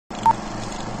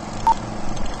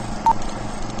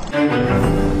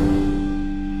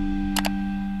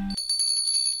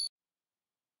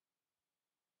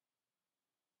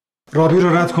رابی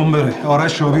رو رد کن بره.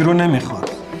 آرش رابی رو نمیخواد.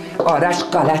 آرش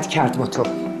غلط کرد با تو.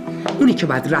 اونی که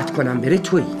باید رد کنم بره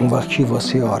تویی. اون وقت کی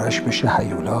واسه آرش بشه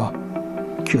هیولا،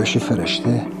 کی بشه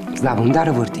فرشته؟ زبون در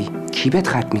آوردی. کی بهت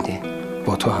خط میده؟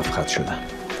 با تو حرف خط شدم.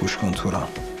 گوش کن توران،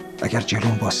 اگر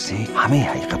جلوم باستی همه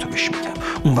حقیقتو بهش میگم.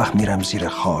 اون وقت میرم زیر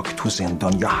خاک، تو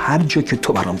زندان یا هر جا که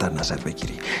تو برام در نظر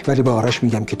بگیری. ولی به آرش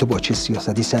میگم که تو با چه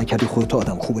سیاستی سعی کردی خودتو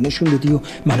آدم خوبه نشون بدی و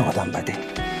منو آدم بده.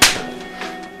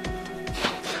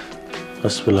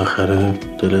 پس بالاخره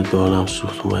دلت به حالم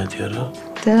سوخت اومد یاره؟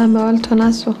 دلم به حال تو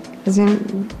نسوخت. از این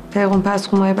پیغون پس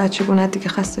خونهای بچگونت دیگه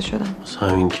خسته شدم. از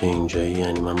همین که اینجایی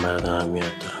یعنی من برات اهمیت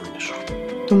دارم نشون.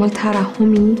 دنبال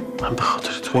ترحمی؟ من به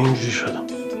خاطر تو اینجوری شدم.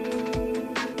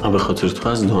 من به خاطر تو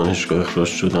از دانشگاه اخراج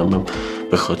شدم. من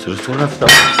به خاطر تو رفتم.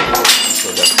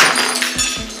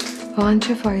 واقعا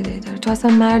چه فایده‌ای داره؟ تو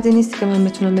اصلا مردی نیستی که من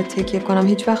بتونم به تکیه کنم.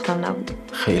 هیچ وقتم نبودی.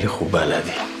 خیلی خوب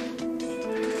بلدی.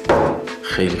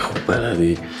 خیلی خوب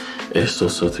بلدی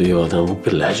احساسات یه آدم رو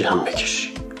به لجم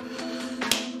بکشی.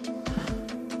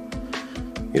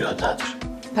 ایراد نداره.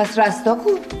 پس رستا کو؟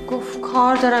 گفت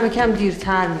کار دارم یکم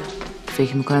دیرتر میام.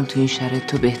 فکر میکنم تو این شرایط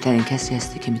تو بهترین کسی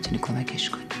هستی که میتونی کمکش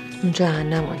کنی. اون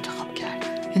جهنم انتخاب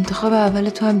کرد. انتخاب اول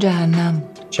تو هم جهنم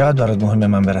بود. چقدر برات مهمه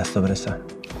من به رستا برسم؟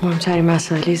 مهمترین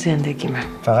مسئله زندگیمه.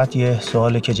 فقط یه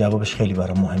سواله که جوابش خیلی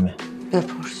برام مهمه.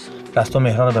 بپرس. رستا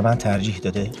مهران رو به من ترجیح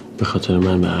داده؟ به خاطر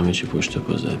من به همه چی پشت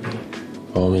پا زدی.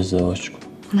 با هم ازدواج کن.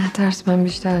 نه ترس، من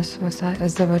بیشتر از واسه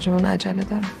ازدواجمون عجله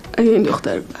دارم. اگه این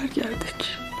دختر برگرده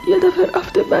یه دفعه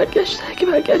رفته برگشته، اگه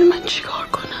برگرده من چیکار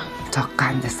کنم؟ تا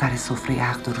قند سر سفره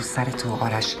عقد رو سر تو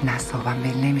آرش نصابم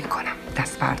ول نمی کنم.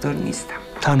 دست بردار نیستم.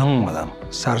 تنها اومدم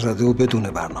سرزده و بدون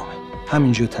برنامه.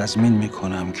 همینجا تضمین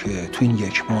میکنم که تو این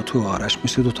یک ماه تو آرش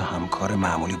مثل دو تا همکار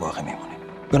معمولی باقی میمونیم.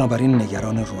 بنابراین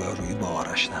نگران رویارویی با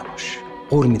آرش نباش.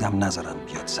 قول میدم نذارم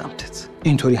بیاد سمتت.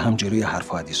 اینطوری هم جلوی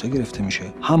حرف و حدیثا گرفته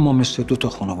میشه، هم ما مثل دو تا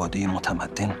خانواده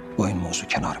متمدن با این موضوع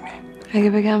کنار میایم. اگه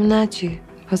بگم نه چی؟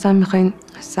 بازم میخواین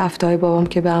سفتای بابام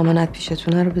که به امانت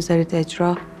پیشتونه رو بذارید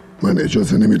اجرا؟ من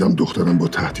اجازه نمیدم دخترم با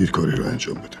تهدید کاری رو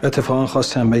انجام بده. اتفاقا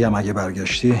خواستم بگم اگه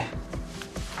برگشتی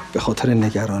به خاطر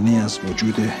نگرانی از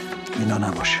وجود اینا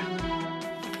نباشه.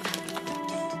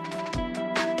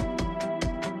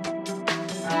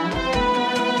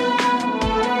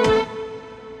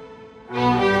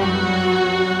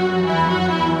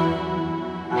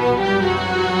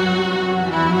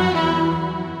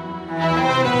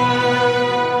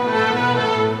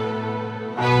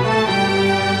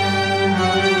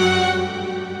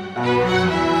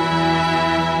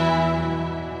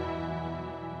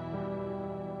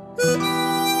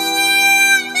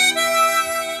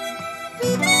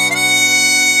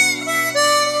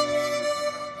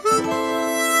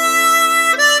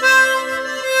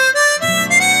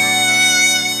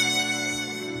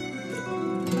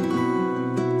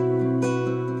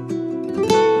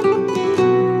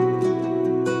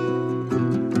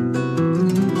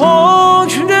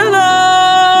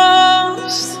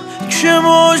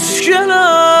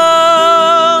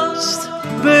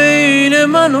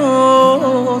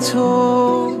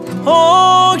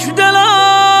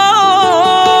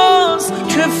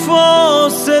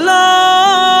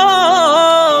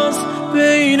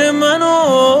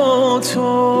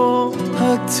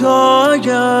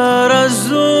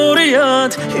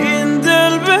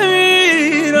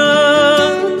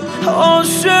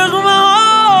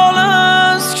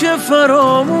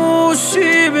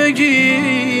 فراموشی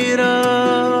بگیرم.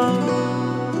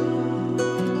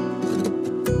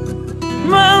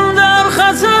 من در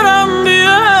خطرم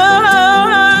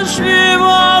بیش، بی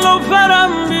بال و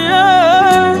پرم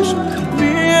بیش،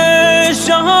 بیش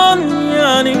جهان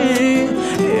یعنی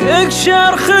یک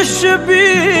چرخش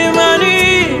بی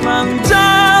منی. من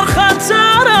در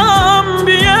خطرم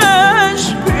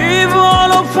بیش، بی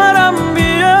بال و پرم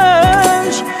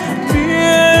بیش،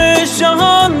 بیش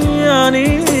جهان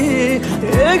یعنی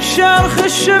یک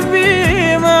چرخش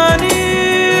بی منی.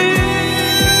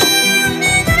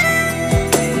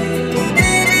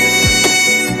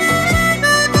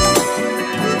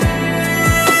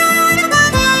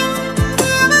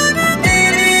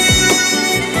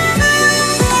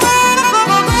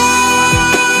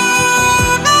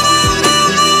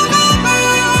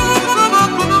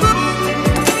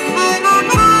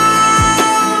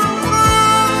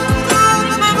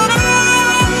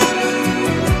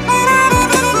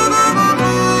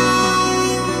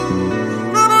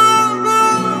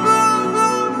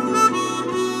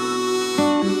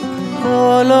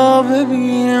 حالا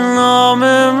ببین نام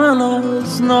من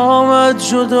از نامت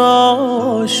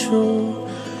جدا شد،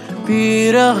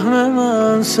 بیرحم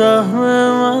من سهم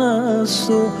من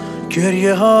است و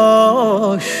گریه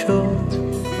ها شد.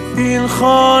 این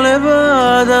خانه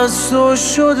بعد از تو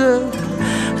شده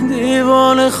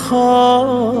دیوان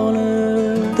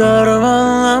خانه، در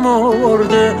من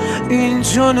نمرده این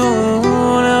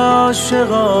جنون عاشقانه.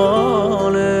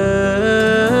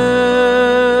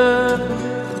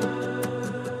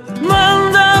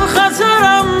 من در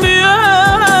خطرم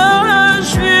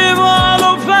بیش، بی بال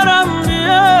و پرم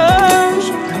بیش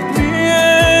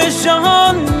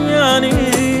جهان یعنی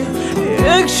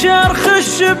یک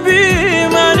چرخش بی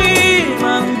منی.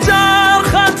 من در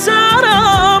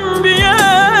خطرم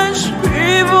بیش،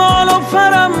 بی بال و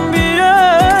پرم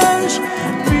بیش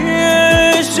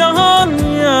جهان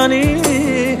یعنی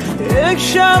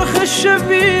یک چرخش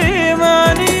بی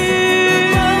منی.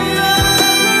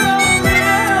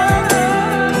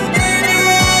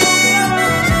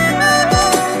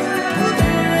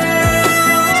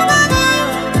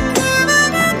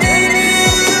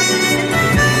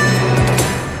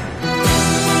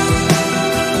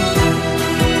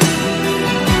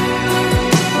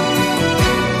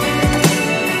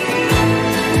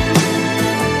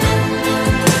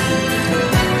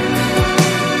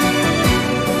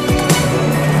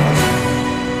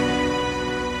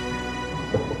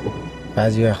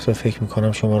 بعضی وقتا فکر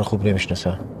میکنم شما رو خوب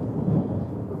نمیشناسم.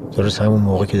 درست همون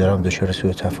موقع که دارم دچار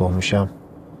سوء تفاهم میشم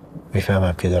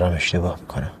میفهمم که دارم اشتباه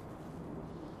میکنم.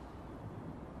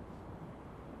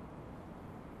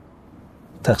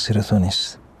 تقصیر تو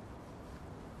نیست.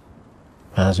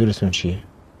 منظورتون چیه؟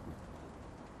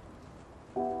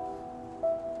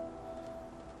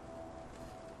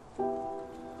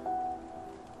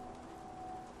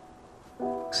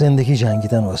 زندگی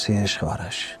جنگیدن واسه عشق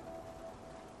آرش.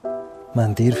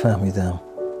 من دیر فهمیدم،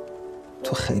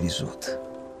 تو خیلی زود.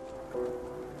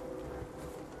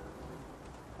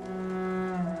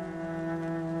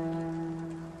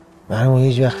 من اما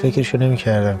هیچ وقت فکرشو نمی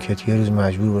کردم که یه روز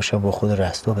مجبور باشم با خود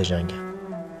رستا بجنگم.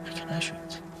 که نشد.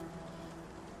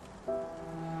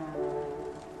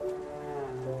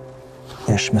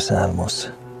 عشق مثل الماس،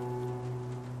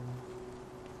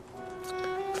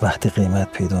 وقتی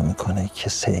قیمت پیدا میکنه که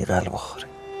صیقل بخوره.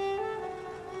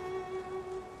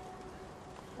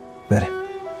 بریم.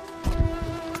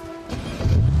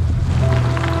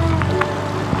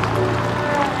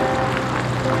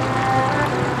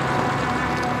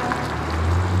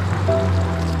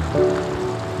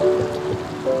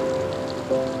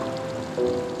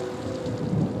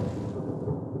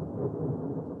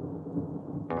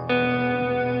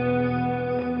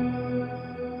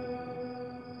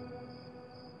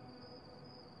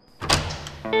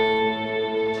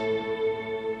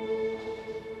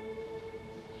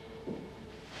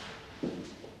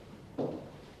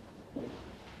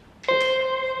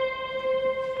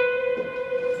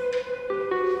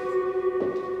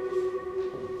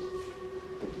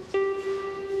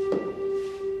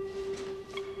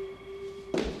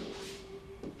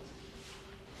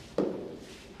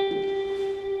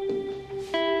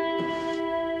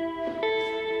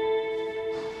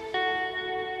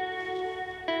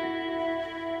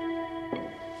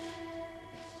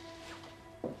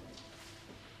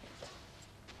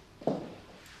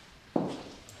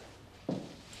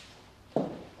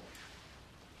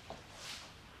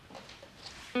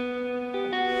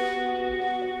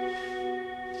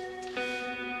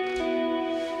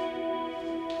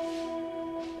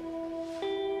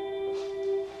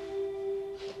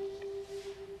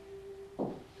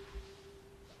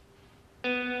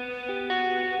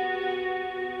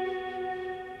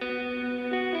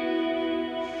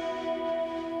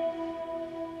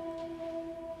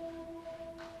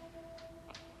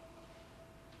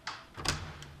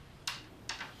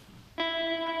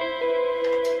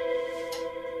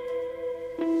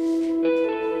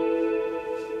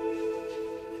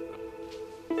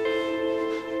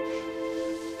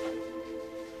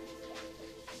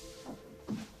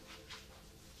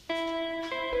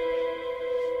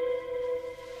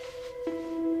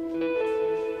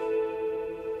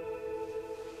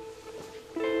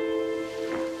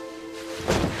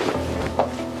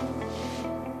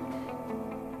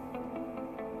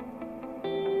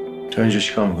 تو اینجا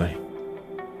چیکار میکنی؟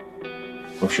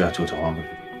 خب شاید تو اتاقام ببین.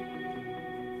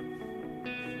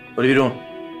 برو بیرون.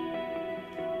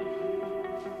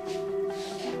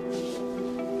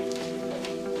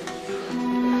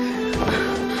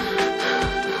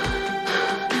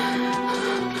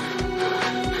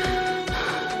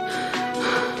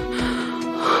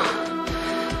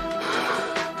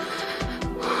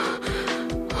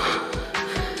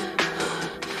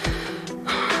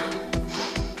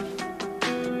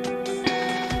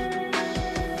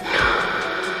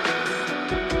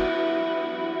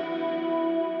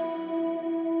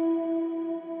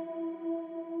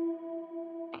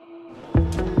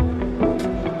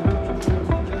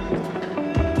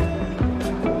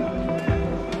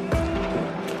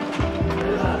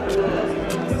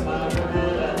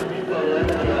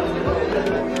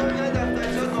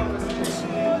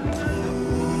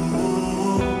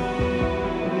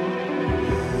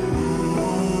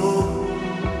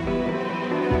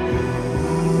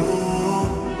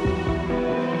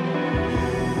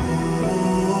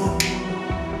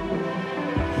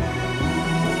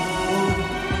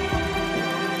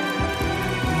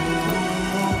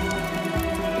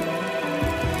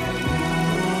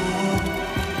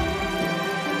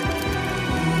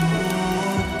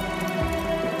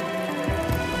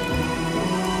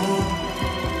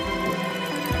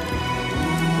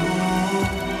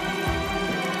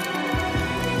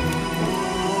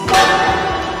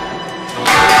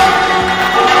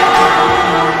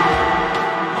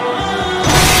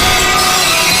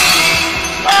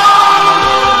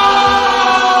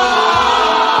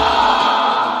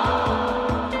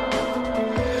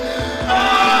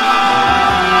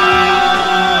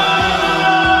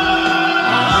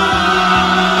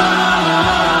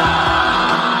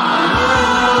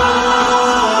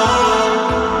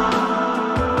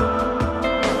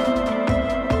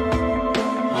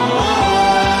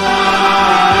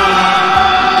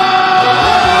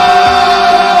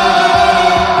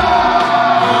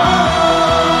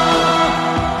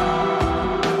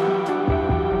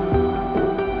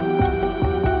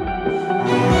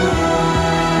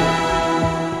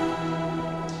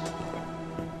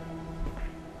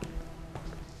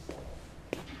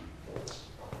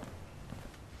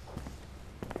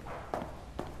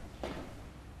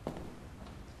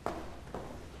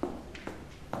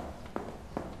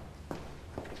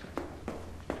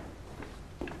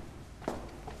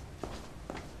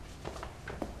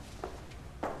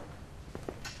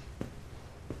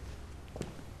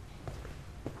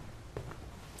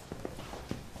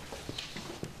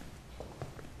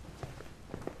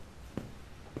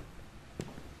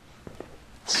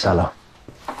 سلام.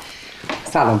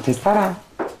 سلام پسرم.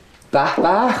 به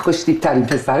به، خوش‌تیپ‌ترین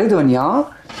پسر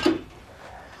دنیا.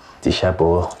 دیشب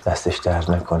بابا دستش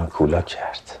درد نکنه کولاک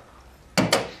کرد.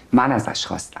 من ازش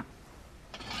خواستم.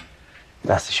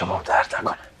 دست شما درد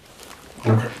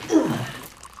نکنه.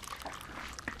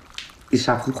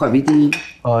 دیشب خوب خوابیدی؟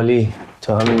 عالی.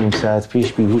 تا همین نیم ساعت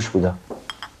پیش بیهوش بودم.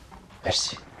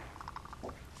 مرسی.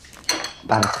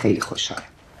 برات خیلی خوشحالم.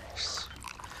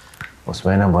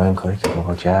 مطمئنم با این کاری که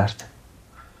بابا کرد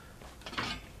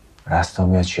رستا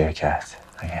میاد شرکت.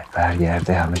 اگه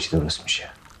برگرده همه چی درست میشه.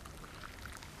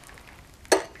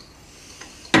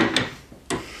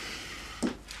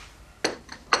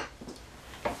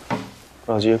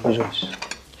 راجعه کجاست؟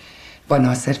 با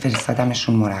ناصر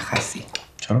فرستادمشون مرخصی.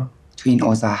 چرا؟ تو این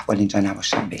اوضاع احوال اینجا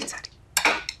نباشم بهتری.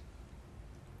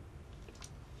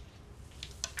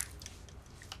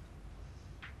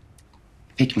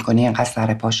 فکر میکنی اینقدر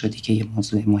سر پا شدی که یه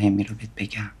موضوع مهمی رو بهت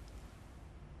بگم؟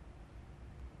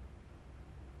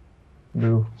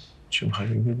 بگو. چی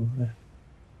میخوایی بگو؟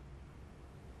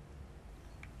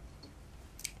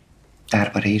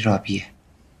 درباره رابیه.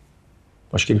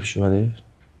 مشکلی پیش اومده؟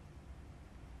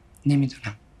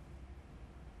 نمیدونم.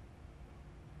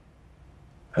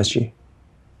 پس چی؟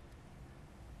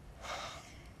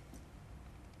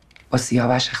 با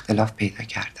سیاوش اختلاف پیدا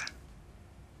کردن.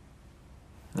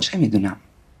 چه میدونم؟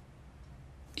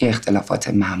 یه اختلافات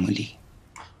معمولی.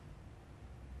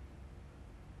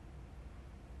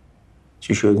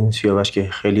 چی شد این سیاوش که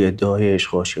خیلی ادعای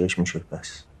عشق و عاشقش میشد؟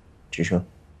 پس چی شد؟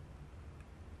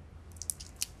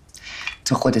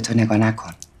 تو خودتو نگاه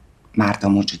نکن.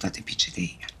 مردم موجودات پیچیده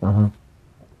ای.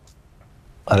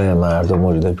 آره مردم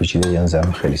موجودات پیچیده ای.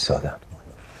 زن خیلی ساده.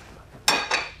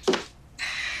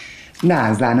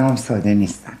 نه زنها هم ساده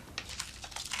نیستن.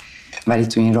 ولی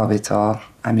تو این رابطه ها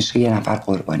همیشه یه نفر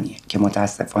قربانیه که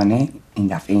متاسفانه این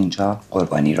دفعه اینجا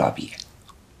قربانی رابیه.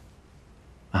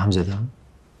 هم زدم؟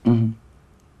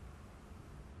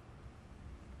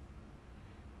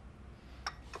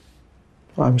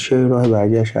 همیشه راه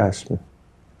برگشت هست.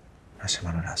 مثل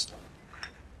من رستم.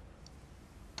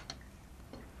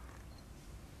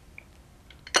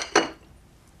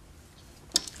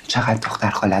 چقدر دختر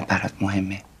خالت برات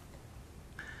مهمه؟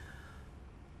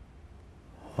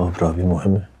 رابی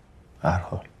مهمه. هر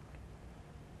حال.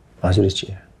 منظور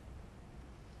چیه؟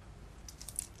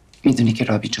 میدونی که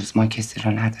رابی جز ما کسی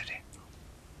رو نداره.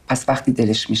 پس وقتی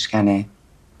دلش میشکنه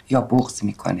یا بغض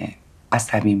میکنه،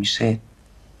 عصبی میشه،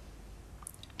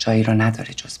 جایی رو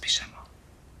نداره جز پیش ما.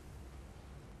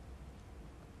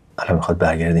 الان میخواد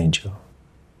برگرده اینجا.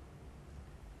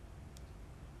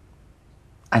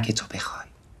 اگه تو بخوای،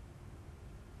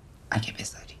 اگه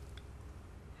بذاری.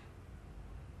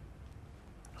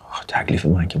 تکلیف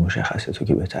من که مشخصه، تو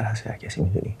که بهتر هستی، هر کسی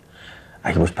میدونی.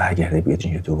 اگه باش برگرده بیاد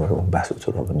اینجا دوباره اون بحث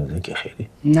تو را بندازه که خیلی.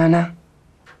 نه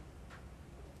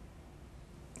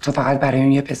تو فقط برای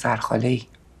اون یه پسر خاله ای.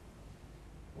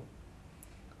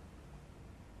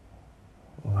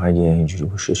 اگه اینجوری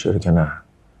باشه چرا که نه.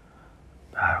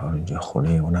 به هر حال اینجا خونه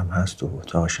اونم هست و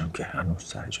اتاقشم که هنوز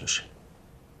سر جاشه.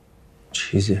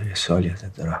 چیزه یه سالی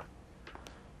ازت دارم.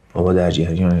 بابا در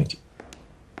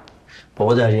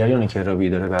جریانه که رابی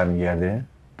داره برمیگرده.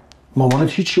 مامانت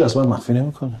هیچی از من مخفی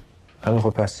نمیکنه. همین خب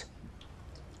پس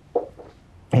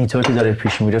اینطور که داره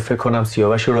پیش میره فکر کنم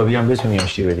سیاوش و رابی هم بتونی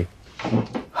آشتی بدی.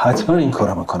 حتما این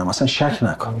کارو میکنم، اصلا شک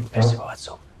نکن. مرسی بابت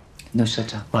صبح. نوشه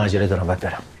جان. من عجله دارم باید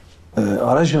برم.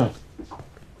 آرش جان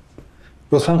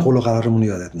لطفا قول و قرارمون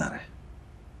یادت نره.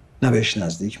 نه بهش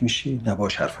نزدیک میشی نه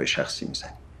باش حرفای شخصی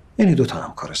میزنی. یعنی دوتا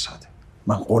همکار ساده.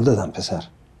 من قول دادم پسر.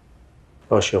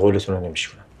 باشه قولتون رو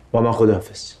نمیشونم. با من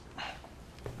خداحافظ.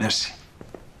 مرسی.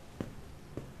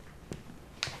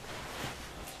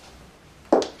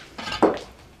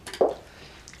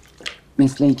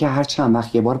 مثل اینکه هر چند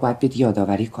وقت یه بار باید بهت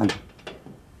یادآوری کنم.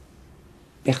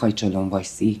 بخوای جلوم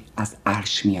وایسی از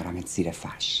عرش میارمت زیر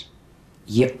فرش.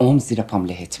 یه عمر زیر پام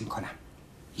لهت میکنم.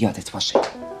 یادت باشه.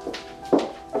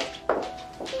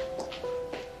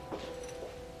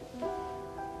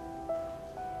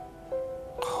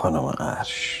 خانم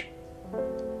عرش.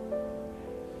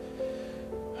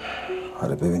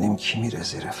 حالا ببینیم کی میره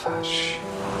زیر فرش.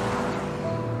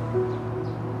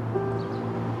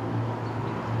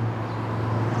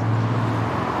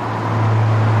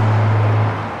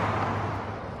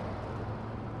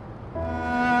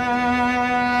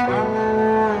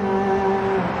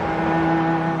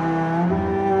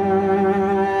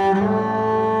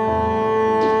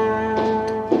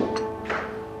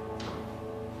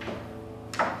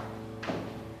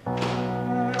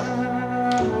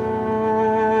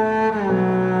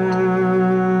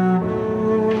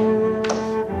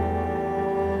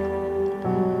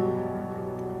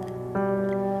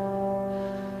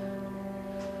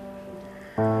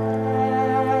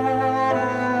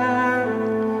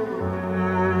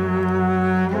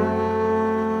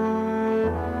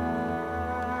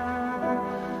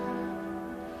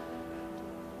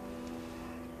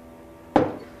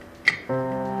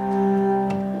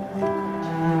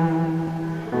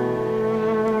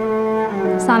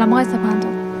 سلام آقای سپندو.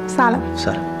 سلام.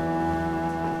 سلام.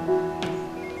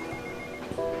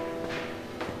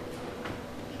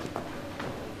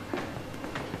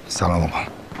 سلام آقا.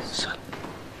 سلام.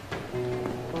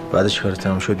 بعدش کار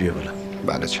تمام شد بیا بالا.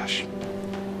 بله چشم.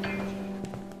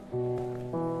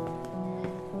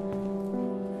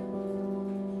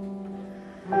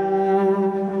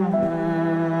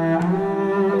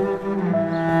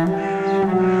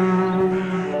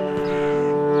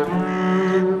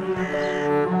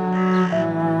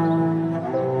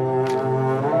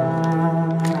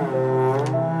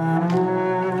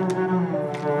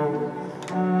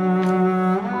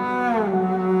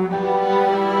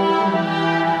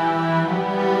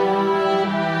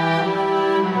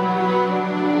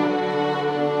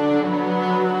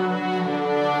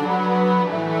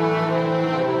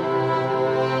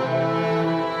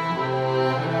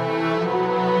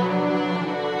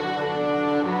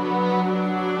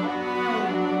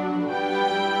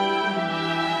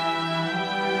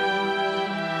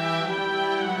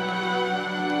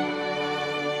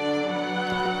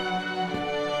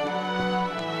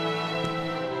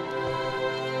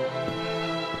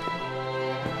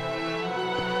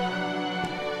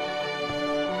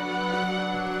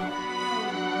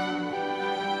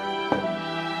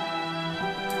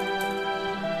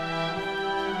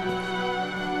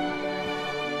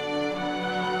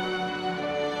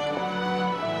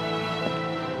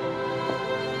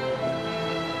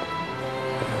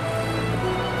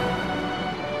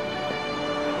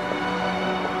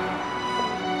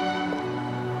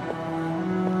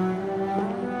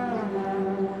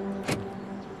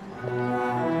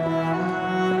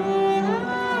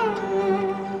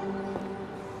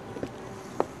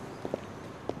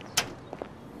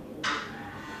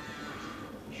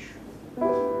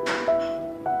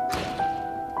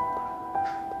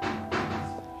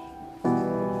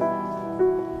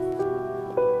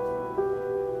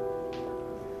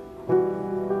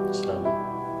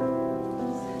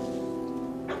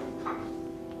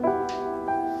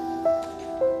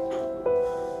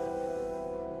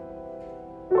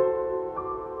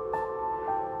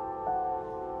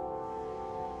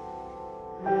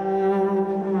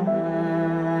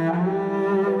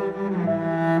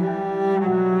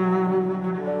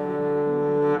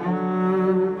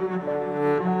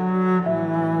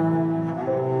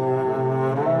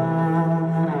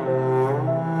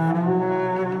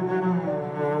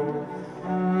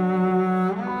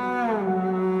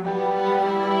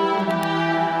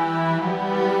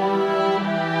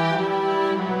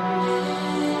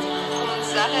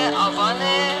 آبان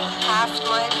 7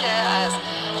 ماهی که از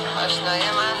آشنایی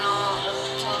من و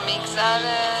تو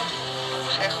میگذره.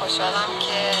 خیلی خوشحالم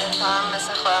که تو هم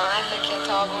مثل خودم اهل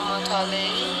کتاب و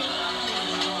مطالعه‌ای.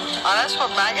 آرش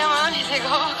خب بگم من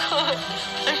نگاه کن،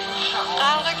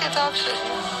 غرق کتاب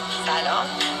شدیم. سلام.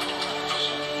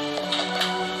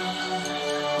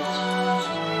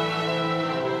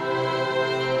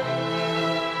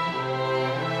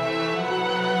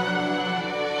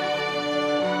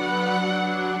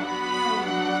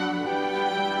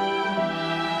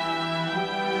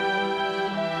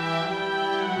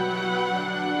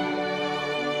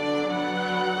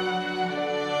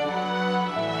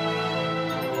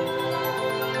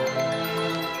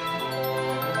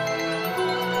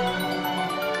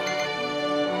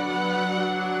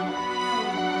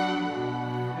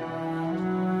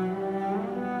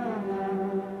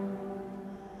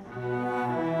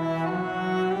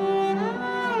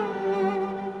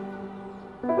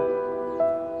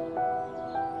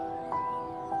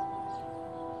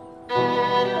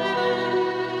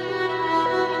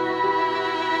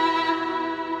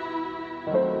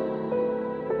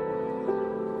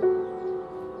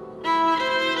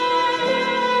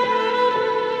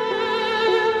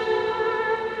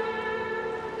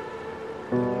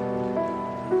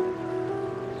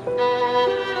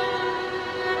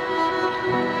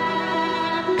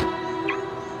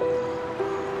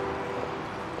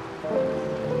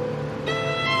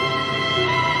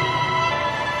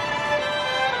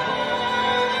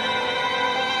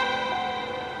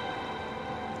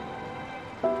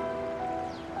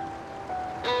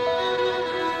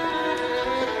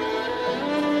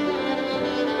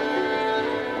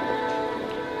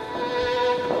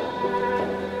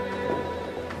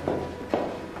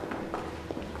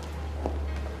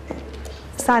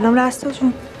 سلام رستا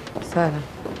جون. سلام.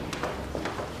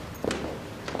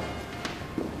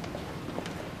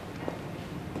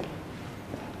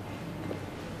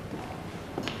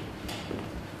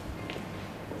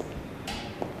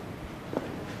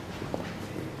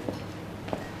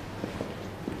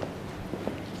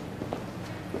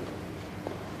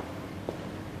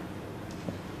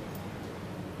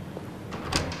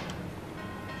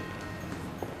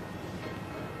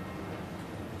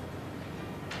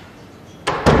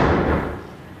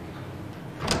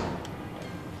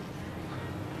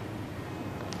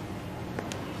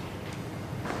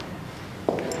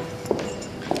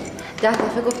 10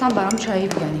 دفعه گفتم برام چایی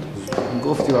بیاری.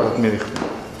 گفتی برات میریختم.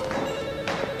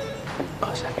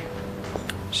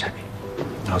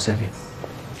 ناصر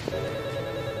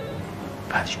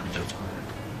بعدش کجا تو؟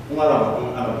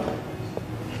 اومدم.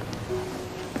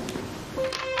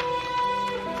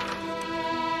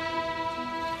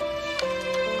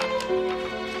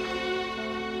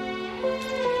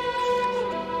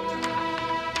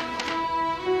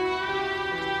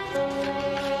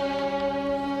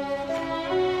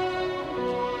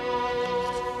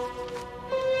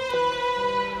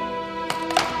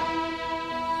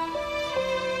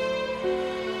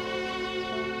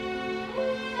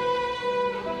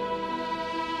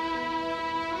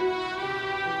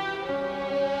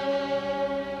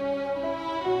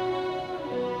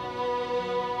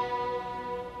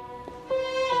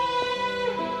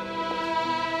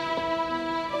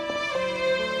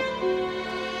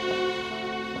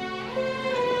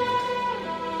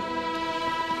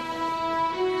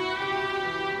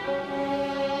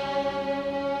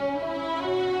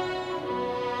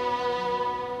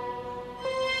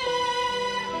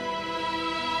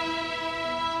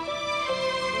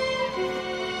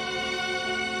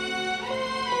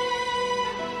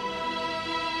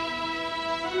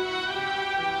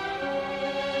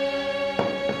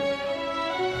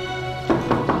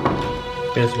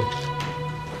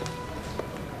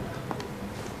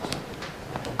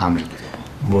 امری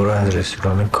برو از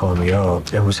رستوران کامیاب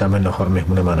امروز همه نهار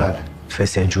مهمون منم.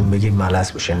 فسنجون بگیر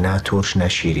ملس باشه، نه ترش نه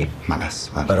شیرین. ملس.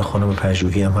 برای خانم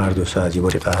پژوهی هم هر 2 ساعت یه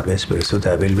باری قهوه اسپرسو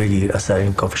دبل بگیر از سر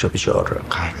این کافه شاپ 4 رو.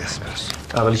 قهوه اسپرسو.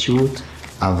 اولی چی بود؟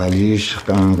 اولیش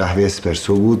قهوه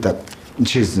اسپرسو بود.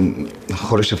 چیز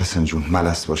خورش فسنجون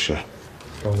ملس باشه.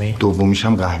 دومیش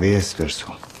هم قهوه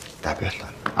اسپرسو دبل.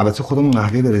 البته خودمون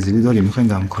قهوه برزیلی داریم، میخوایم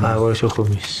دم کنیم. قهوه‌شو خوب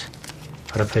نیست.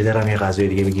 برای پدرم یه غذای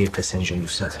دیگه بگیر فسنجون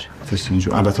دوست نداره.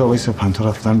 فسنجون. البته آقای سپنتا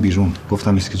رفتن بیرون،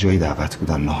 گفتم که جایی دعوت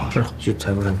بودن نهار.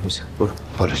 زودتر برم میزن. برو.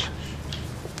 حالش.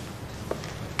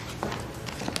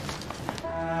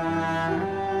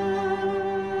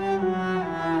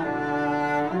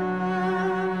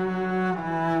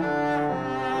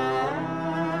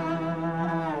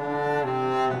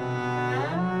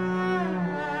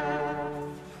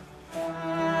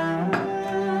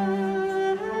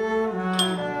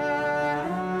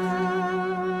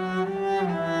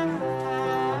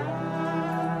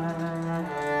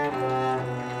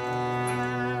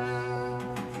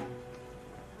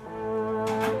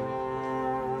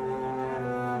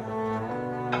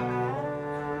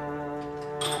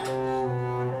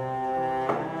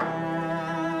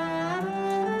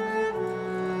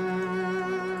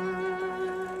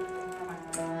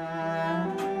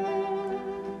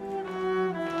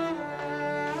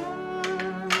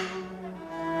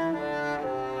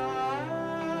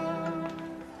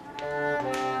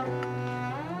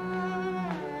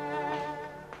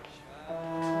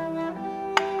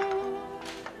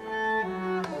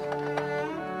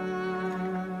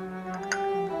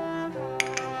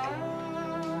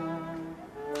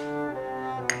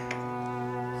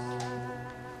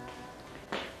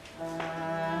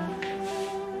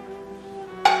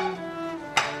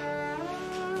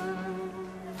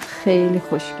 خیلی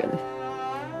خوشگله.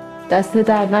 دست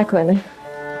در نکنه.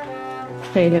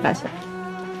 خیلی قشنگ.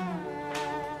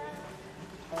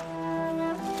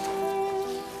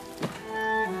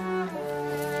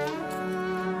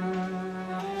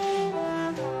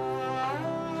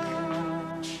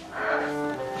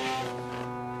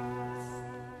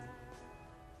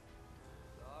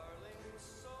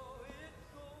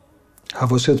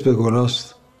 حواست به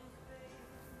گلاست.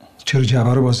 چرا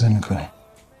جعبه رو باز نمی‌کنی؟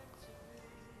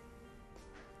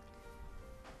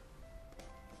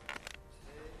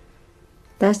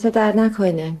 دست در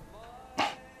نکنه.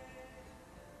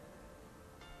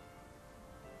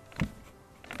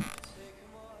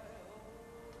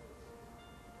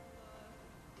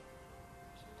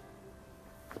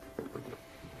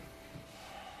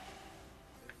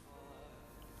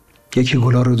 یکی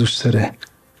گلا رو دوست داره،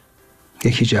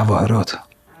 یکی جواهرات،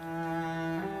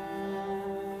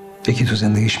 یکی تو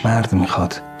زندگیش مرد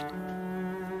میخواد،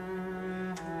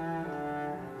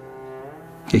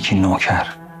 یکی نوکر.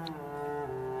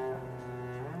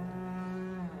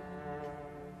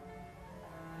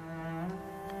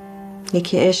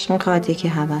 یکی عشق میخواد، یکی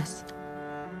هوس.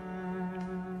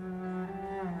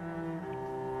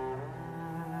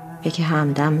 یکی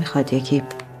همدم میخواد، یکی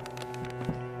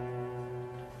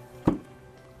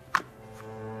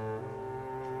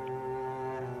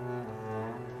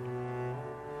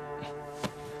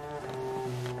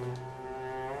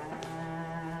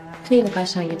خیلی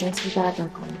قشنگه. دستی درد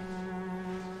نکنه.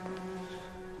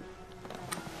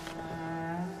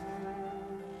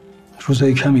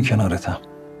 روزای کمی کنارتم.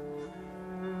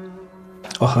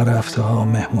 آخر هفته ها،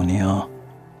 مهمونی ها،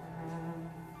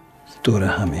 دور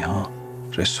همی ها،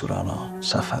 رستوران ها،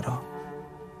 سفر ها.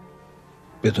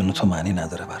 بدون تو معنی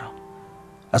نداره برام.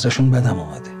 ازشون بدم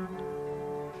اومده.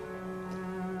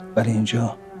 ولی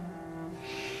اینجا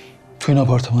تو این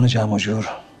آپارتمان جمع و جور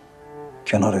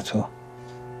کنار تو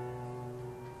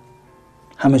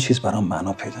همه چیز برام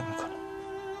معنا پیدا میکنه.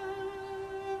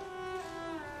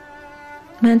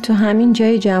 من تو همین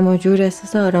جای جمع و جور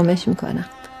احساس آرامش میکنم.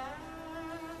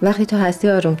 وقتی تو هستی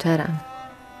آرومترم.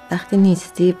 وقتی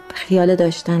نیستی خیال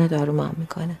داشتن آرومم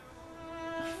میکنه.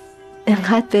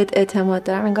 انقدر بهت اعتماد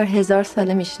دارم انگار 1000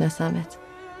 ساله میشناسمت.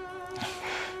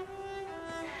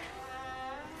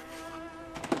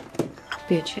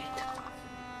 بیا جدید.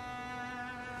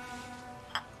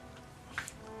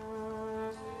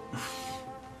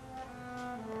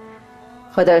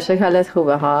 خدا رو شکر حالت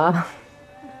خوبه ها؟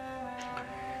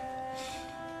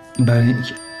 برای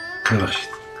اینکه ببخشید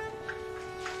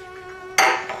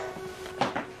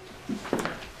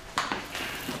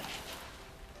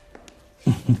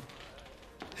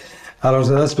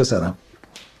حرارزاده است پسرم.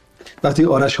 وقتی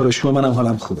آرش ها رو شما منم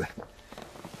حالم خوبه.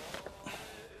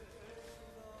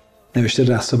 نوشته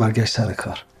رستا برگشت سر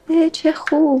کار. چه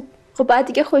خوب. خب بعد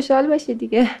دیگه خوشحال باشی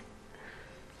دیگه.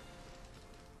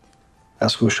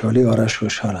 از خوشحالی آرش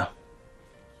خوشحالم.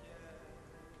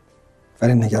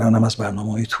 ولی نگرانم از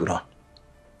برنامه‌های توران.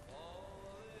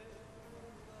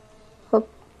 خب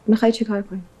میخوای چی کار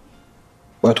کنی؟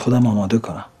 باید خودم آماده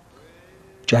کنم.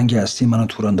 جنگ هستی من و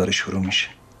توران داره شروع میشه.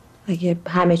 اگه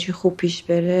همه چی خوب پیش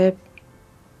بره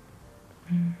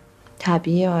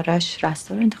طبیعی آرش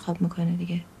رستا رو انتخاب میکنه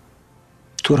دیگه.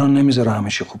 توران نمیذاره همه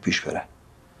چی خوب پیش بره.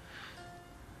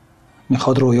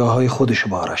 میخواد رویاهای خودشو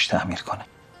با آرش تعمیر کنه.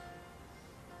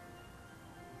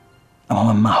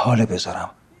 اما من محاله بذارم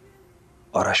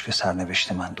آرش به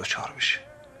سرنوشت من دوچار بشه.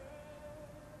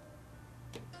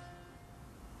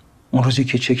 اون روزی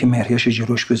که چک مهریش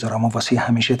جلوش بذارم و واسه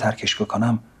همیشه ترکش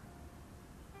بکنم،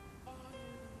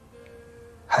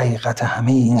 حقیقت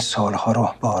همه این سالها رو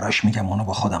با آرش میگم، اونو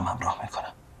با خودم همراه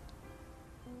میکنم.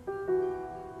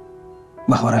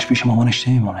 و آرش پیش مامانش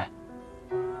نمیمونه.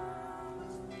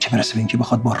 چه برسه به اینکه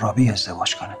بخواد با رابی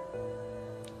ازدواج کنه.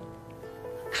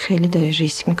 خیلی داری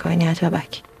ریسک میکنی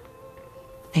اتابک.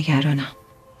 نگرانم.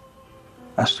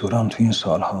 از توران تو این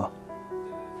سالها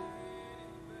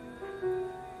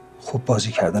خوب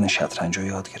بازی کردن شطرنج رو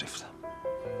یاد گرفتم.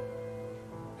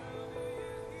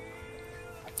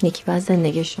 یکی باید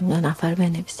زندگیشون 2 نفر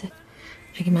بنویسه.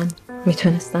 اگه من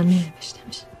میتونستم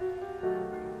مینوشتمش.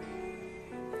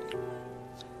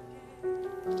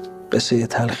 قصه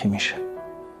تلخی میشه.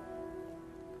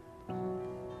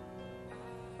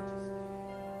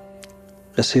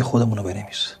 قصه خودمونو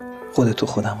بنویس. خودتو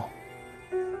خودمو.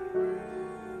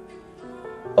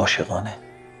 عاشقانه.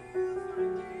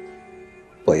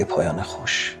 با یه پایان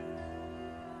خوش.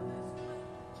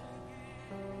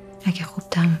 اگه خوب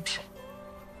تموم شه.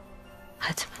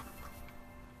 حتما.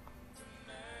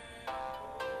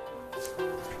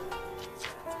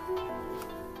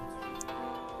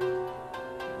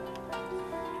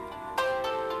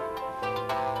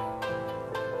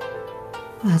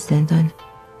 از زندان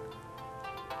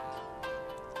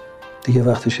دیگه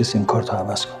وقتش سیم کارتو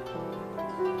عوض کن.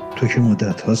 تو که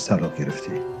مدت هاست طلاق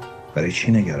گرفتی. برای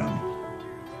چی نگرانی؟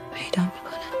 پیدا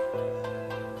میکنم.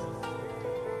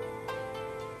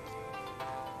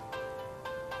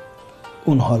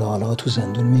 اون حالا تو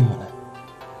زندون میمونه.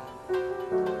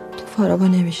 تو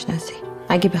فراوان نمیشناسی.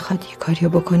 اگه بخواد یه کاریو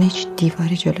بکنه هیچ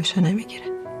دیواری جلوشو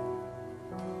نمیگیره.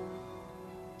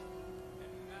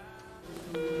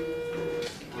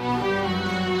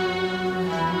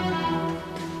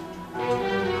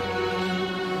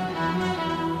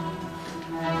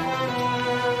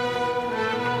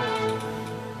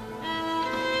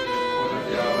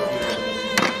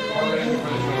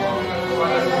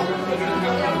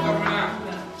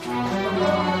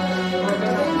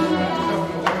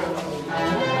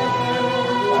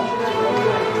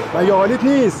 مگه حالیت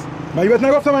نیست؟ مگه بهت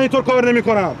نگفتم من اینطور کار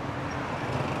نمی‌کنم؟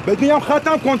 بهت میگم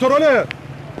خطم کنترله.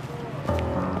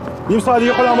 نیم ساعت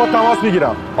دیگه خودم با تماس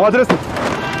میگیرم. آدرس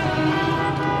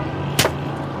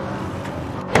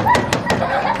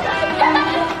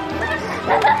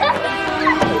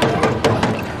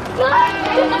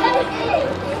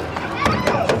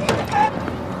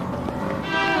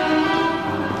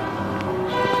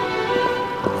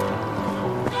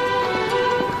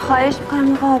خواهش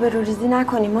میکنم آقا آبروریزی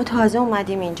نکنیم. ما تازه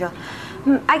اومدیم اینجا.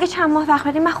 اگه چند ماه وقت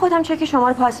بدیم من خودم چک شما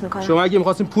رو پاس میکنم. شما اگه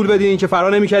می‌خواستین پول بدین که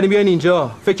فرار نمی‌کردین بیاین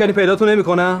اینجا. فکر کنین پیداتون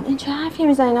نمی‌کنم؟ این چه حرفی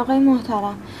میزنین آقای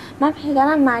محترم؟ من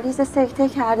پدرم مریض سکته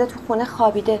کرده تو خونه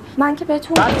خوابیده. من که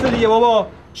بهتون بس دیگه بابا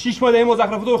 6 ماه این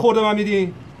مزخرفات رو خورده من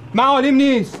میدین. من عالیم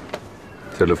نیست.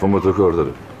 تلفن با تو کار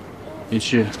داره.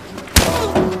 هیچیه.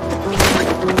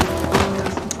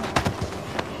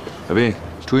 ببین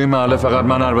تو این محله فقط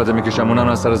من عربده میکشم، اونم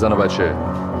از سر زن و بچه.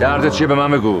 دردت چیه به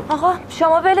من بگو. آقا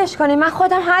شما ولش کنید، من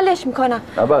خودم حلش میکنم.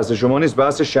 نه بحث شما نیست،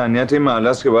 بحث شنیت این محله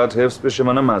است که باید حفظ بشه،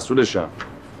 منم مسئولشم.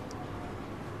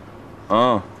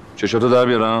 چشاتو در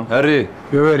بیارم؟ هری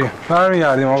بیا بریم.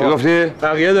 برمیگردیم آقا. چی گفتی؟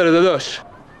 بقیه داره داداش.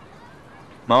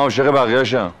 من عاشق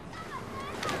بقیه‌شم.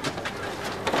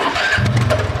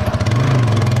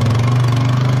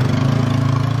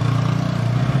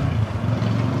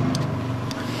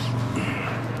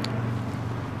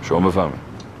 شما بفهمید.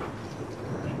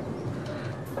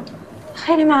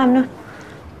 خیلی ممنون.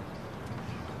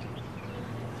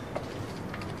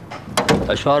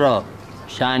 اشارا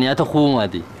شعنیت خوب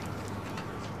اومدی.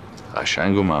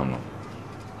 قشنگ و ممنون.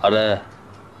 آره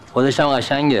خودش هم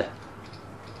قشنگه.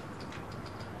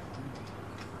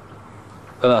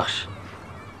 ببخش.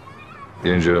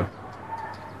 بیا اینجا.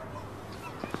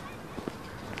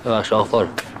 ببخش آفر.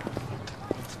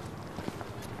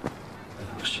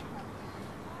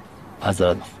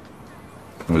 معذرت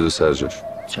میذار سر جاش.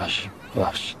 چشم.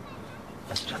 ببخش.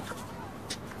 معذرت.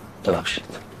 ببخشید.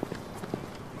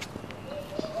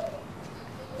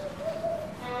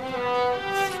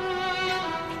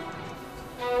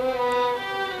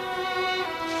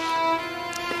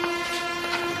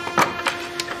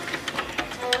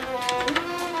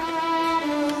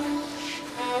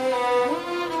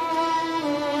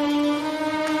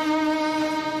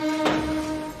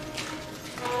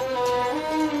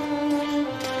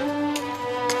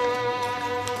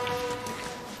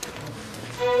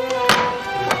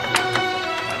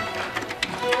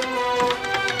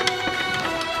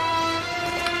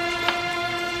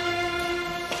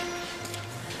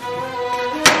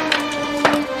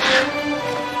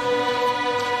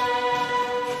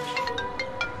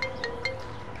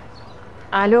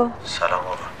 الو. سلام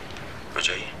بابا.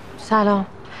 کجایی؟ سلام.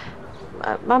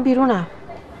 من بیرونم.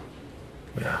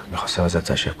 میخواستم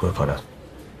ازت تشکر کنم.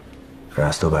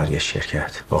 رستا برگشت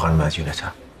شرکت. واقعا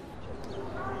مدیونتم.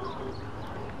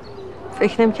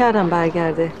 فکر نمی‌کردم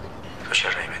برگرده. تو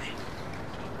چرا نیومدی؟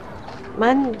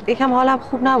 من یکم حالم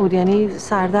خوب نبود، یعنی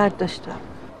سردرد داشتم.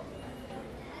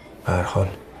 به هر حال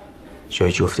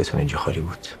جای جفتتون اینجا خالی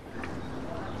بود.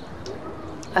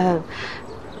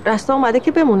 رستا اومده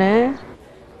که بمونه؟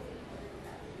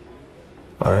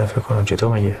 آره فکر کنم.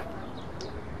 چطور مگه؟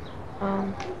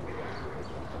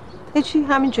 هیچی،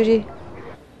 همینجوری.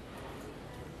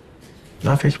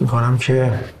 من فکر میکنم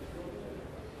که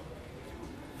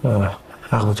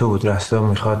حق تو بود. رستا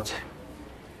میخواد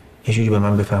یه جوری به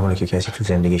من بفهمونه که کسی تو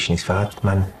زندگیش نیست. فقط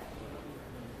من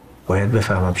باید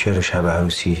بفهمم چرا شب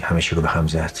عروسی همه چی رو به هم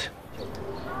زد.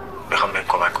 میخوام بهم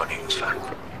کمک کنی لطفاً.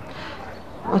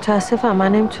 متاسفم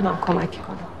من نمیتونم کمکی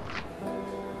کنم.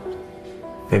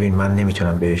 ببین من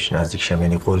نمیتونم بهش نزدیک شم،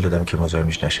 یعنی قول دادم که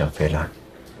مزاحمش نشم فعلا.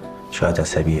 شاید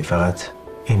عصبیه، فقط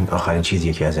این آخرین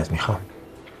چیزیه که ازت میخوام.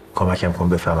 کمکم کن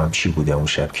بفهمم چی بوده اون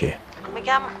شب که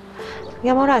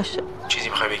میگم آرش. چیزی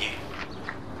میخوای بگی؟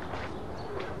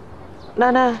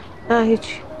 نه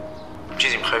هیچی.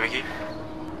 چیزی میخوای بگی؟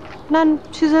 نه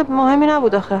چیز مهمی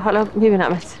نبود آخه. حالا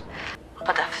میبینمت.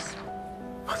 خداحافظ.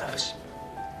 خداحافظ.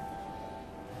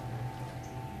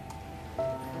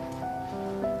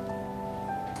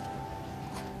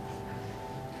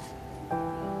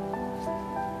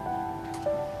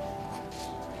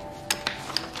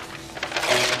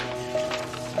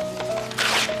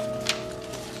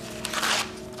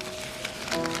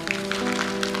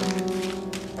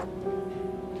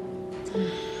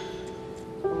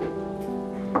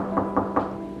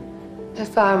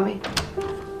 بفرمایید.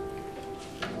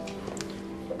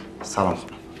 سلام خانم.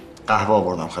 قهوه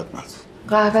آوردم خدمت.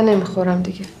 قهوه نمیخورم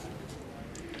دیگه.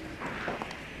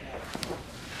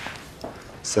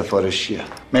 سفارشیه.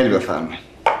 میل بفرمایید.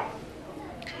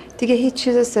 دیگه هیچ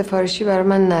چیز سفارشی برای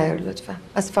من نیار لطفا.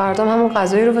 از فردا همون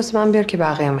غذایی رو واسه من بیار که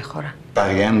بقیه میخورن.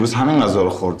 بقیه امروز همین غذا رو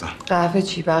خوردن. قهوه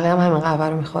چی؟ بقیه هم همین قهوه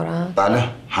رو میخورن؟ بله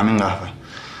همین قهوه.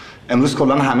 امروز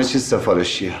کلا همه چیز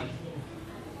سفارشیه.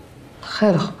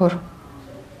 خیلی خوب برو.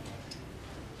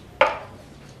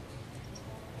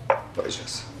 با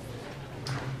اجازه.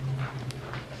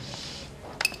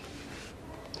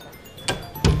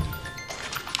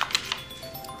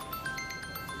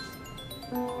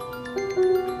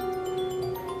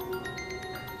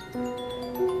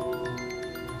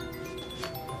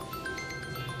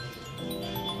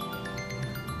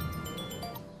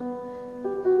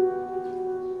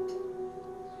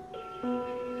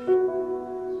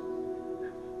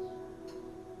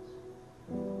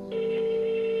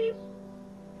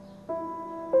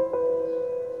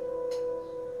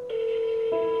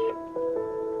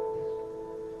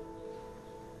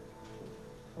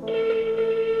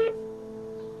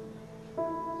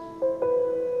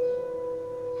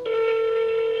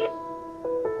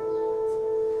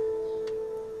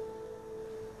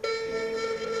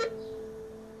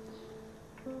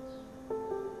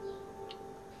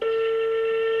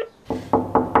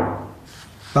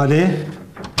 بله؟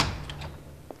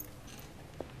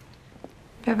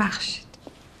 ببخشید.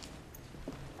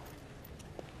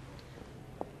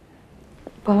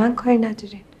 با من کاری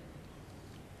ندارین.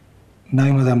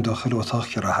 نیومدم داخل اتاق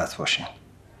که راحت باشین.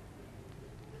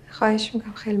 خواهش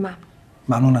میکنم، خیلی ممنون.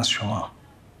 ممنون از شما.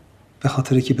 به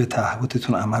خاطری که به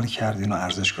تعهدتون عمل کردین و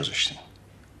ارزش گذاشتین.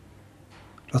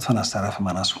 لطفاً از طرف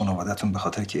من از خانواده‌تون به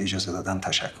خاطر که اجازه دادن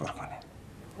تشکر کنین.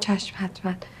 چشم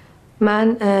حتما.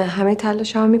 من همه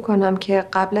تلاشمو میکنم که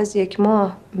قبل از 1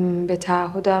 ماه به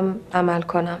تعهدم عمل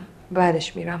کنم.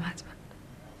 بعدش میرم حتما.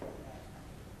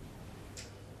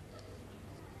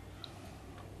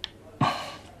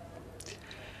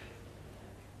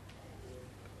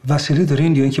 وسیله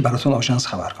دارین یا اینکه براتون آژانس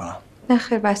خبر کنم؟ نه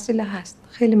خیر، وسیله هست.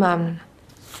 خیلی ممنونم.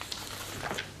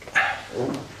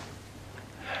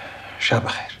 شب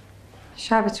بخیر.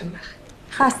 شبتون بخیر.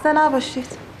 خسته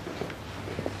نباشید.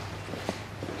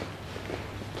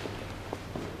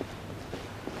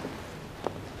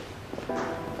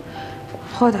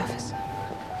 خداحافظ.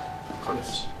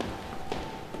 خداحافظ.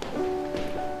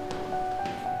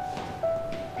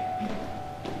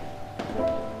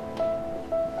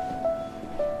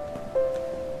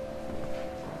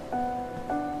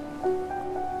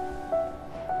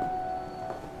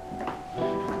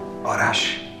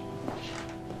 آرش،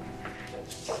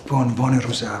 به عنوان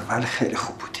روز اول خیلی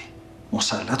خوب بودی.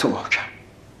 مسلط و محکم.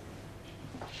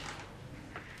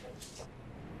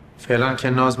 فعلا که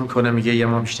ناز میکنه میگه یه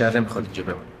ماه بیشتر نمیخواد اینجا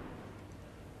بمونه.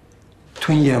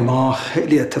 تو این 1 ماه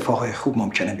خیلی اتفاقای خوب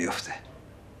ممکنه بیفته.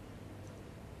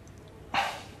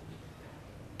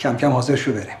 کم کم حاضر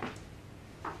شو بریم.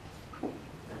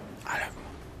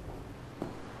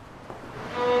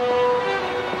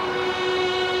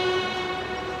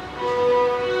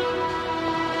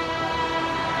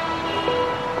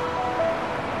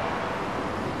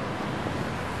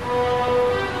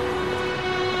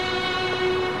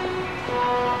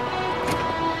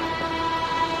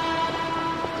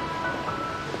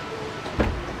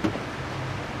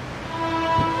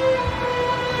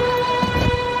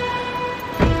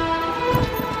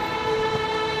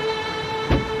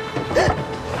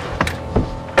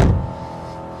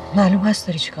 معلوم هست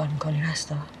داری چی کار میکنی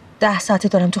رستا؟ 10 ساعته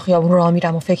دارم تو خیابون راه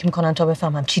میرم و فکر میکنم تا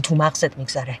بفهمم چی تو مغزت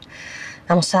میگذره.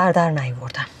 اما سر در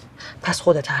نیاوردم. پس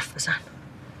خودت حرف بزن.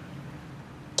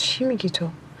 چی میگی تو؟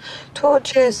 تو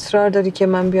چه اصرار داری که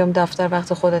من بیام دفتر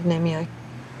وقت خودت نمیای؟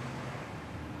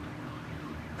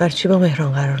 برای چی با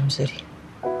مهران قرار میذاری؟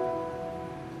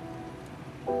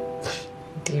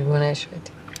 دیوونه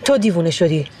شدی. تو دیوونه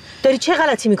شدی. داری چه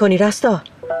غلطی میکنی رستا؟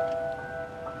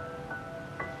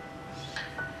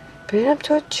 ببینم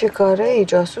تو چه کاره ای؟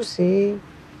 جاسوسی؟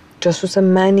 جاسوس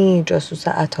منی؟ جاسوس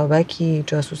عطابکی؟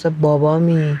 جاسوس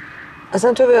بابامی؟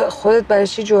 اصلا تو به خودت برای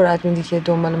چی جرأت میدی که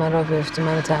دنبال من راه بیفتی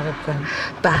منو تعقیب کنی؟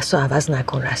 بحثو عوض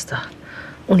نکن رستا.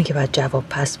 اونی که باید جواب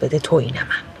پس بده تویی نه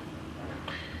من.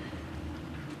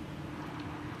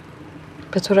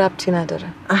 به تو ربطی نداره.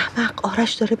 احمق،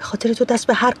 آرش داره به خاطر تو دست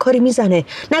به هر کاری میزنه.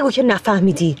 نگو که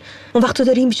نفهمیدی. اون وقت تو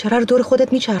داری این بیچاره رو دور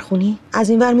خودت میچرخونی. از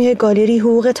این ور میای گالری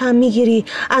حقوقت هم میگیری،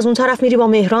 از اون طرف میری با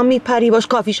مهران میپری، باش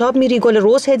کافی شاپ میری، گل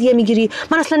رز هدیه میگیری.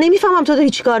 من اصلا نمیفهمم تو داری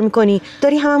چیکار میکنی.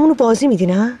 داری هممونو بازی میدی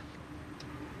نه؟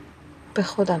 به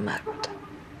خودم مربوطه.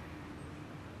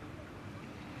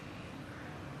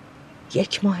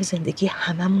 1 ماه زندگی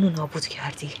هممونو نابود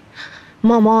کردی.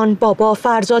 مامان، بابا،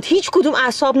 فرزاد هیچ کدوم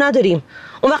اعصاب نداریم.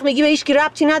 اون وقت میگی به هیچ کی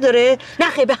ربطی نداره؟ نه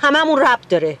خیلی به هممون ربط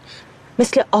داره.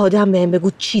 مثل آدم بهم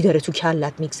بگو چی داره تو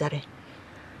کلت میگذره.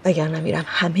 وگرنه میرم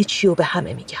همه چی رو به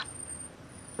همه میگم.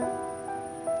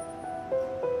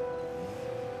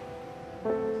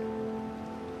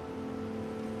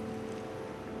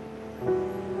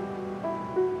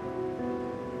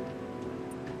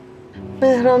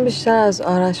 مهران بیشتر از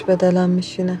آرش به دلم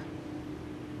میشینه.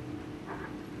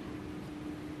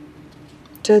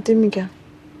 جدی میگم.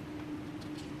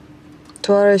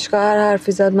 تو آرایشگاه هر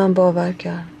حرفی زد من باور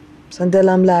کردم. مثلا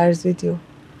دلم لرزید و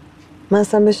من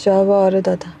اصلا بهش جواب آره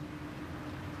دادم.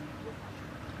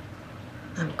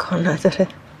 امکان نداره.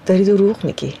 داری دروغ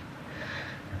میگی.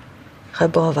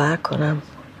 خواهی باور کنم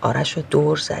آرش رو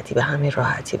دور زدی به همین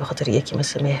راحتی به خاطر یکی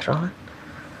مثل مهران؟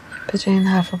 به جای این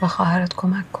حرفا به خواهرت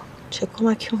کمک کن. چه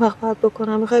کمکی اون وقت باید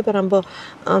بکنم؟ میخوای برم با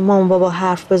مامان بابا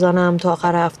حرف بزنم تا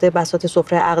آخر هفته بساط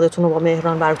سفره عقدتون رو با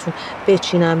مهران براتون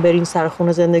بچینم برین سر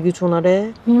خونه زندگیتون؟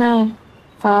 آره؟ نه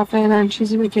فقط فعلا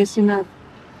چیزی به کسی ند.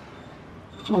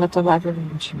 حالا تا بعد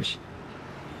ببینیم چی میشه.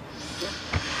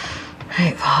 ای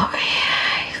وای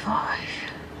ای وای.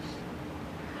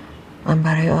 من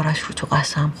برای آرش رو تو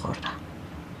قسم خوردم.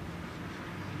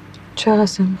 چه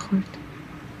قسم می‌خوردی؟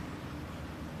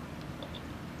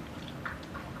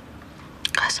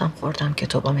 قسم خوردم که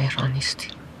تو با مهران نیستی.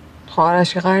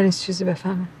 آرش که قرار نیست چیزی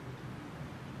بفهمه.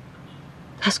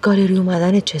 پس گالری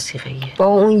اومدن چه صیغه‌ایه؟ با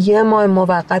اون یه ماه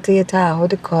موقت یه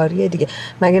تعهد کاریه دیگه.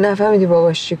 مگه نفهمیدی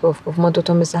باباش چی گفت ما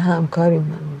دوتا مثل همکاریم.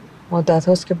 من مدت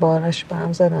هاست که با آرش به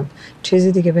هم زدم،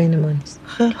 چیزی دیگه بین ما نیست.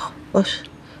 خیلی خوب باش،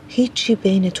 هیچی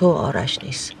بین تو و آرش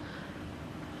نیست.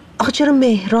 آخه چرا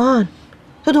مهران؟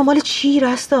 تو دنبال چی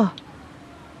رستا؟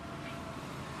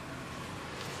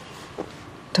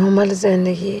 دنبال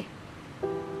زندگی،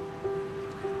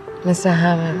 مثل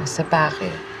همه، مثل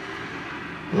بقیه.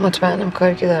 مطمئنم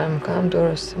کاری که دارم میکنم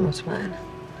درسته، مطمئنم.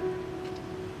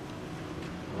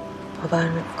 باور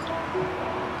نمیکنم.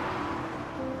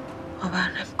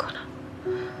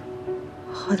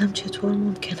 خودم چطور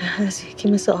ممکنه از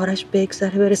یکی مثل آرش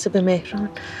بگذره برسه به مهران؟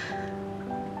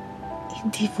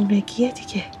 این دیوونگیه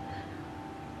دیگه.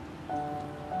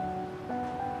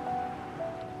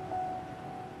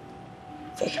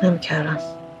 فکر نمیکردم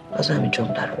باز همین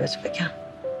جمله رو بهت بگم،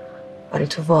 ولی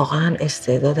تو واقعا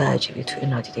استعداد عجیبی توی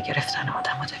نادیده گرفتن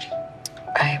آدم‌ها داری.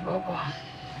 ای بابا،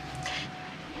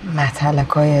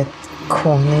 متلکای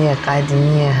کهنه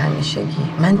قدیمی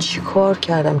همیشگی. من چی کار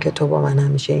کردم که تو با من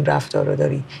همیشه این رفتار رو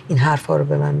داری، این حرفا رو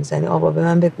به من میزنی؟ آبا به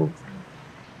من بگو.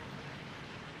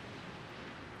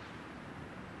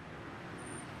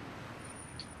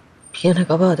 یه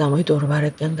نگاه به آدمای دور و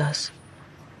برت بنداز،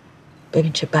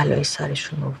 ببین چه بلایی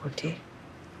سرشون آوردی.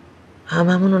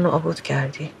 هممون رو نابود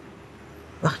کردی.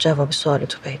 وقت جواب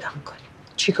سوالتو پیدا میکنی.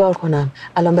 چی کار کنم؟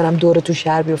 الان برم دور تو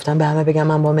شهر بیفتم به همه بگم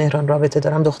من با مهران رابطه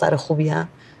دارم، دختر خوبیم؟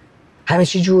 همه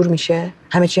چی جور میشه؟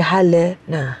 همه چی حله؟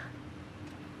 نه،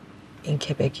 این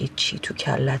که بگی چی تو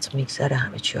کلت میگذره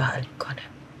همه چی رو حل میکنه.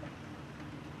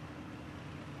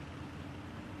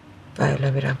 و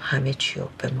الا میرم همه چی رو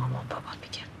به مامان بابا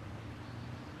میگم.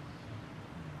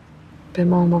 به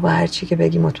مامان بابا هر چی که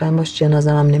بگی مطمئن باش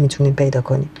جنازم هم نمیتونین پیدا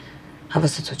کنین.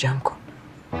 حواستو جمع کن.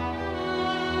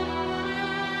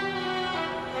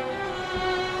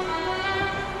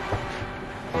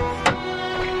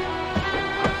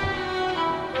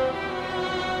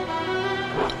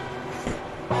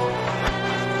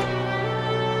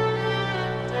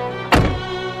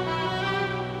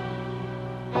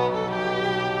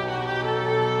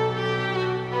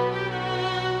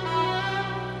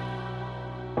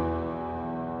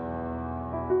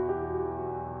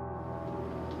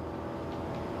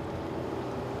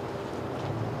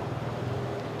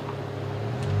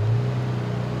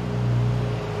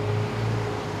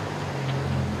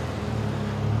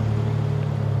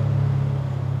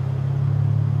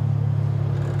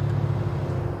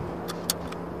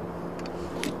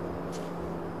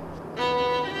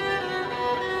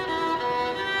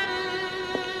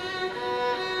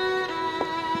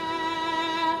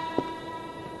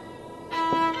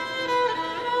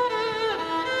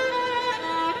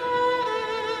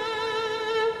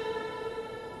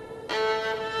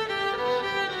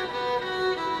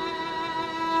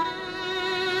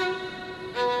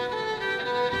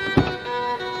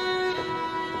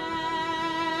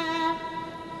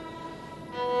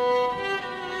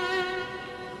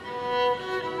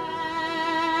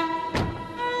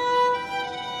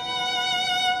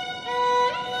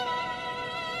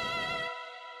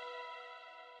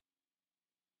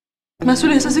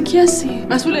 مسئول احساس کی هستی؟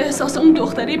 مسئول احساس اون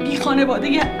دختره بی خانواده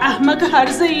احمق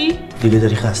هرزه‌ای؟ دیگه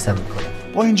داری خسته میکنه.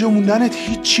 با اینجا موندنت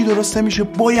هیچی درست نمیشه.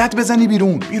 باید بزنی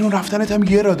بیرون رفتنت هم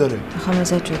یه را داره. میخوام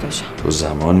ازت جدا شم. تو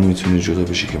زمانی میتونی جدا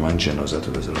بشی که من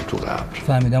جنازتو بذارم تو قبر.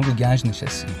 فهمیدم رو گنج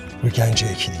نشستی. رو گنج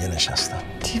یکی دیگه نشستم.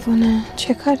 دیوونه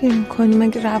چه کاری میکنی؟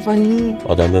 مگه روانی؟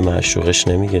 آدم به معشوقش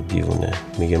نمیگه دیوونه،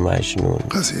 میگه مجنون.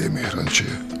 قضیه مهران چیه؟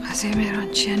 قضیه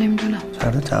مهران چیه نمیدونم.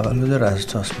 فردا تولد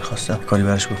رستاست، میخواستم کاری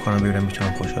برش بکنم ببینم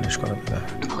میتونم خوشحالش کنم.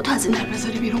 خود از این در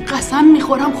بذاری بیرون قسم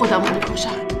میخورم خودم رو میکشم.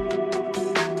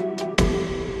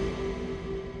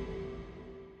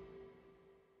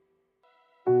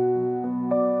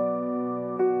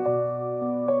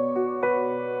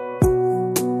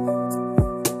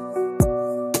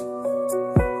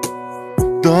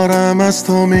 دارم از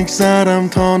تو میگذرم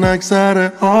تا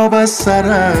نگذره آب از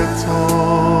سر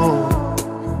تو،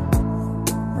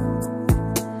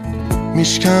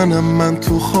 میشکنم من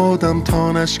تو خودم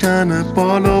تا نشکنه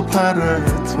بال و پر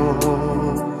تو.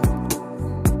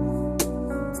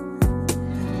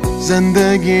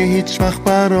 زندگی هیچ وقت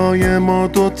برای ما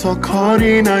دوتا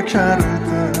کاری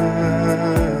نکرده،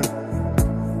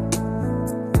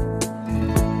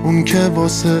 اون که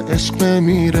واسه عشق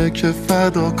بمیره که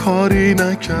فدا کاری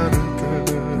نکرده.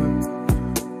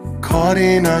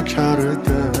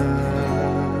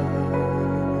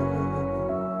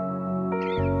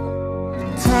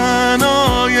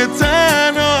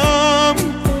 تنام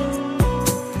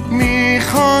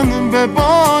به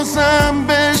بازم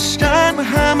بشکن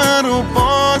همه رو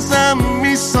بازم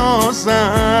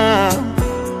میسازم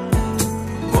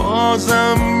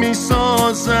بازم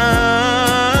میسازم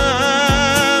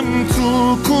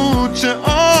تو کوچه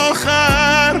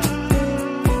آخر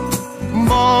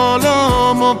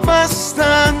بالامو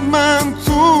بستن من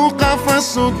تو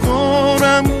قفس و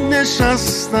دورم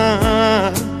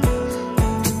نشستن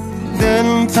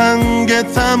دل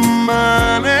تنگتم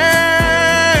منه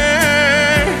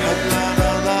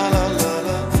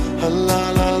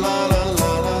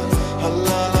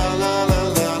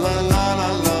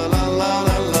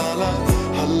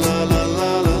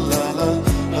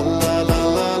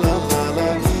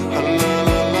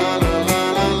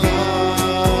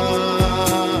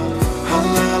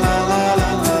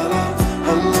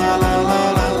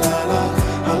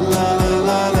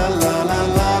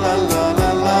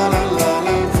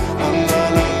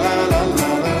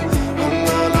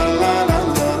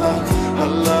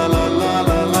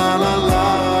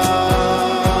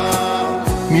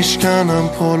میشکنم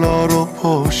پلا رو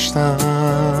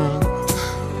پشتم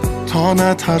تا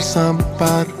نترسم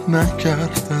بر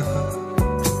نگردم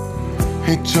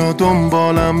هیچ جا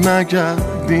دنبالم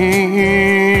نگردین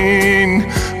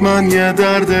من یه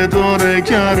درد دوره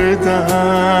گردم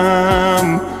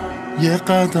یه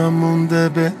قدم مونده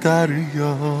به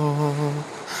دریا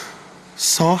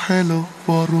ساحل و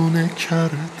بارونه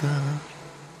کردم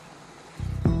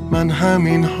من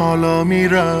همین حالا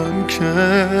میرم که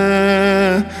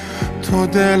تو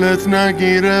دلت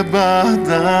نگیره بعدم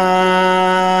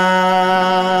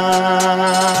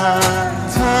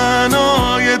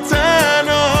تنهای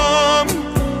تنام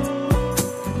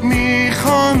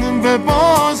میخوان به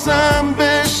بازم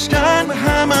بشکن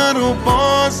همه رو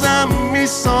بازم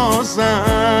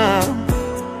میسازم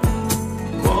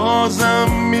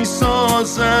بازم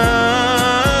میسازم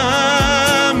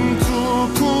تو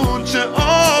کوچه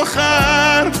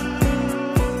آخر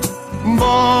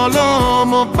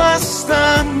بالامو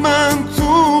بستن من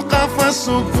تو قفس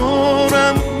و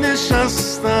دورم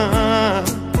نشستن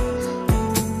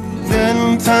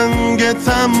دل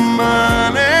تنگتم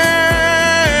منه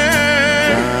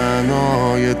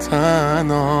تنهای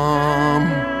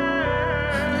تنام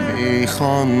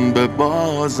میخوان به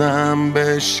بازم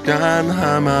بشکن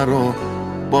همه رو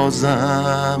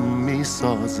بازم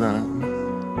میسازم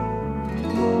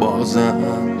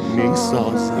بازم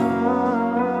میسازم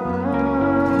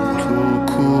تو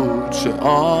کوچه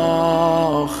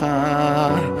آخر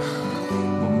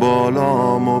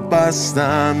بالامو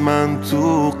بستن من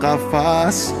تو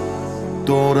قفس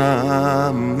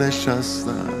دورم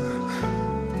نشستن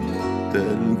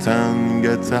دل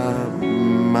تنگتم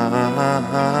من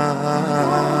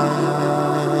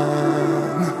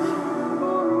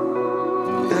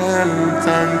دل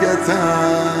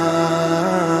تنگتم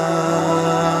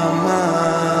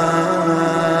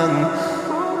من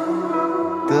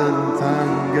دل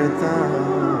تنگتم